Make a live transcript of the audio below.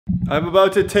I'm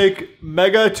about to take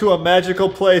Mega to a magical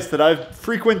place that I've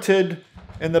frequented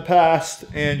in the past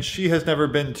and she has never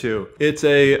been to. It's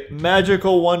a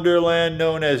magical wonderland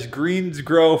known as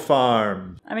Greensgrow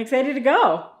Farm. I'm excited to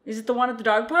go. Is it the one at the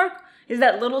dog park? Is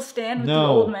that little stand with the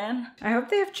old man? I hope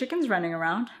they have chickens running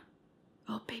around.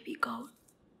 Oh, baby goat.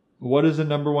 What is the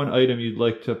 #1 item you'd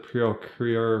like to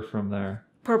procure from there?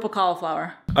 Purple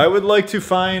cauliflower. I would like to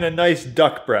find a nice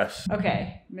duck breast.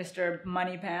 Okay, Mr.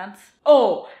 Money Pants.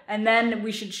 Oh, and then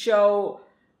we should show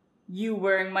you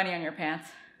wearing money on your pants.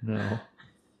 No.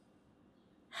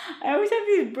 I always have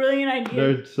these brilliant ideas.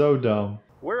 They're so dumb.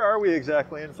 Where are we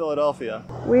exactly in Philadelphia?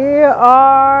 We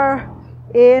are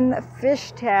in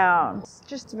Fishtown. It's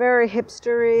just very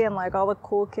hipstery and like all the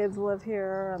cool kids live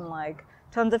here and like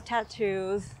tons of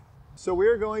tattoos. So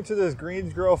we're going to this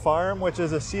Greensgrow Farm, which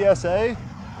is a CSA.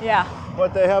 Yeah.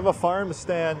 But they have a farm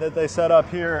stand that they set up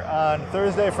here on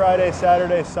Thursday, Friday,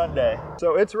 Saturday, Sunday.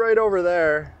 So it's right over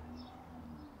there.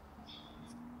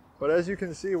 But as you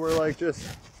can see, we're like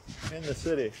just in the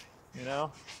city, you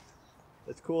know?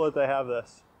 It's cool that they have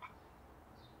this.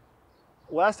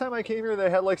 Last time I came here, they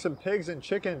had like some pigs and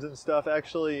chickens and stuff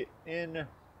actually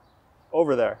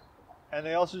over there. And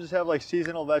they also just have like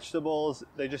seasonal vegetables.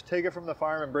 They just take it from the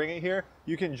farm and bring it here.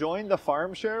 You can join the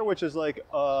farm share, which is like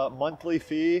a monthly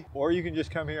fee, or you can just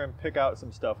come here and pick out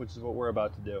some stuff, which is what we're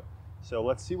about to do. So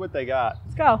let's see what they got.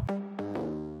 Let's go.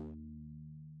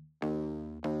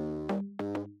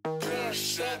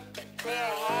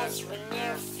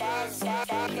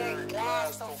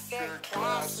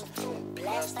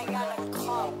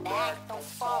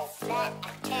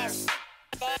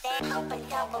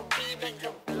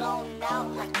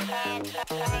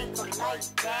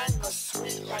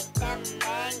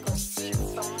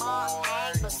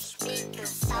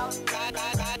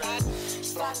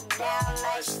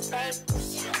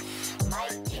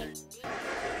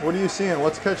 What are you seeing?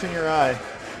 What's catching your eye?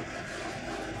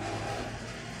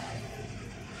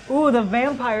 Ooh, the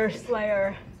Vampire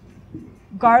Slayer.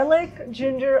 Garlic,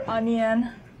 ginger,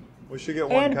 onion, We should get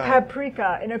one and kind.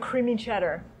 paprika in a creamy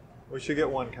cheddar. We should get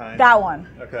one kind. That one.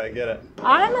 Okay, get it.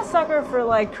 I'm a sucker for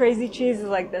like crazy cheeses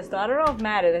like this though. I don't know if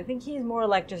Matt is. I think he's more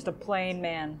like just a plain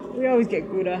man. We always get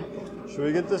Gouda. Should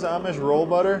we get this Amish roll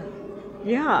butter?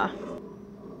 Yeah.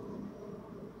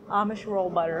 Amish roll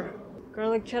butter.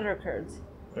 Garlic cheddar curds.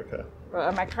 Okay.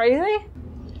 Am I crazy?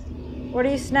 What are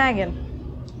you snagging?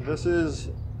 This is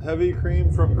heavy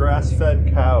cream from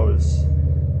grass-fed cows.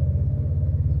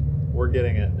 We're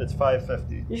getting it. It's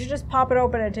 $5.50. You should just pop it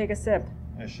open and take a sip.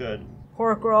 I should.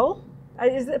 Pork roll?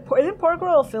 Isn't pork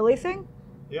roll a Philly thing?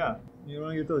 Yeah. You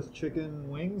want to get those chicken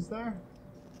wings there?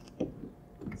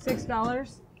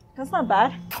 $6. That's not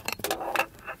bad.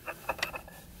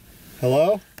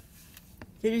 Hello?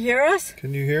 Did you hear us?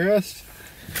 Can you hear us?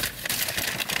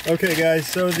 Okay, guys,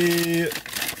 so it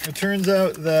turns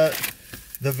out that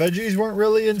the veggies weren't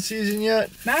really in season yet.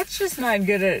 Matt's just not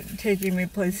good at taking me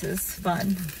places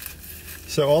fun.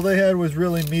 So all they had was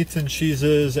really meats and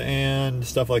cheeses and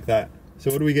stuff like that.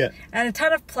 So what do we get? And a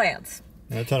ton of plants.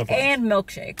 And a ton of plants. And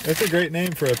milkshake. That's a great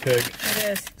name for a pig. It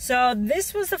is. So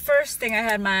this was the first thing I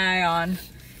had my eye on.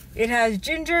 It has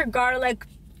ginger, garlic,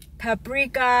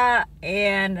 paprika,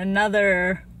 and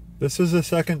another. This was the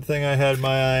second thing I had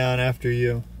my eye on after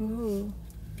you. Ooh.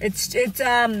 It's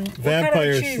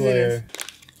Vampire Slayer.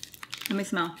 Let me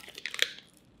smell.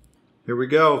 Here we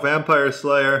go, Vampire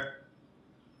Slayer.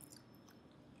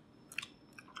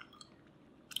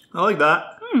 I like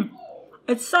that.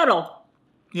 It's subtle.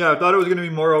 Yeah, I thought it was going to be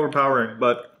more overpowering,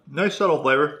 but nice subtle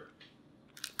flavor.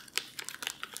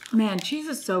 Man, cheese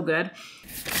is so good.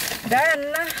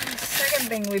 Then, second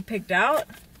thing we picked out,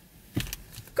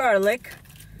 garlic.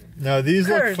 Now these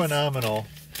curds. look phenomenal.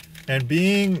 And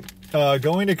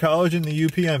going to college in the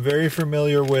UP, I'm very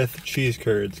familiar with cheese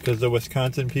curds because the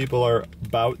Wisconsin people are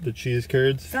about the cheese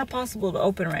curds. It's not possible to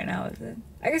open right now, is it?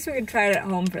 I guess we could try it at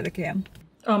home for the cam.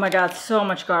 Oh my god, so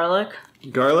much garlic.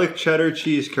 Garlic cheddar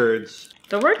cheese curds.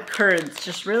 The word curds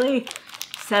just really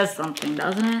says something,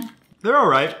 doesn't it? They're all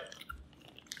right.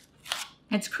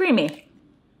 It's creamy.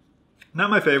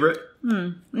 Not my favorite.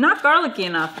 Not garlicky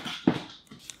enough.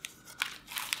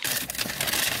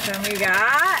 Then we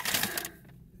got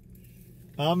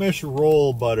Amish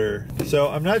roll butter. So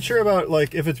I'm not sure about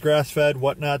like if it's grass-fed,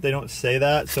 whatnot. They don't say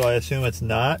that, so I assume it's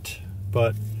not.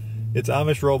 But it's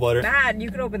Amish roll butter. Matt, you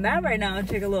could open that right now and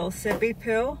take a little sippy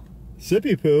poo.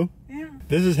 Sippy poo? Yeah.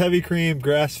 This is heavy cream,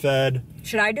 grass-fed.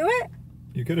 Should I do it?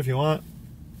 You could if you want.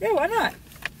 Yeah, why not?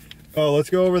 Oh, let's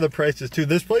go over the prices too.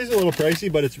 This place is a little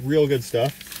pricey, but it's real good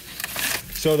stuff.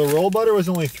 So the roll butter was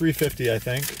only $3.50, I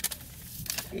think.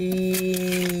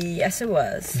 Yes, it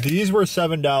was. These were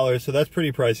 $7, so that's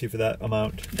pretty pricey for that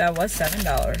amount. That was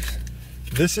 $7.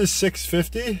 This is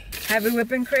 $6.50. Heavy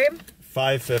whipping cream.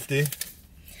 $5.50.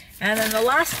 And then the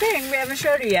last thing we haven't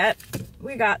showed you yet,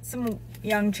 we got some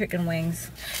young chicken wings.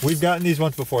 We've gotten these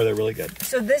ones before, they're really good.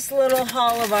 So this little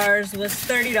haul of ours was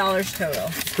 $30 total.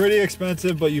 Pretty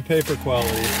expensive, but you pay for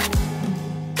quality.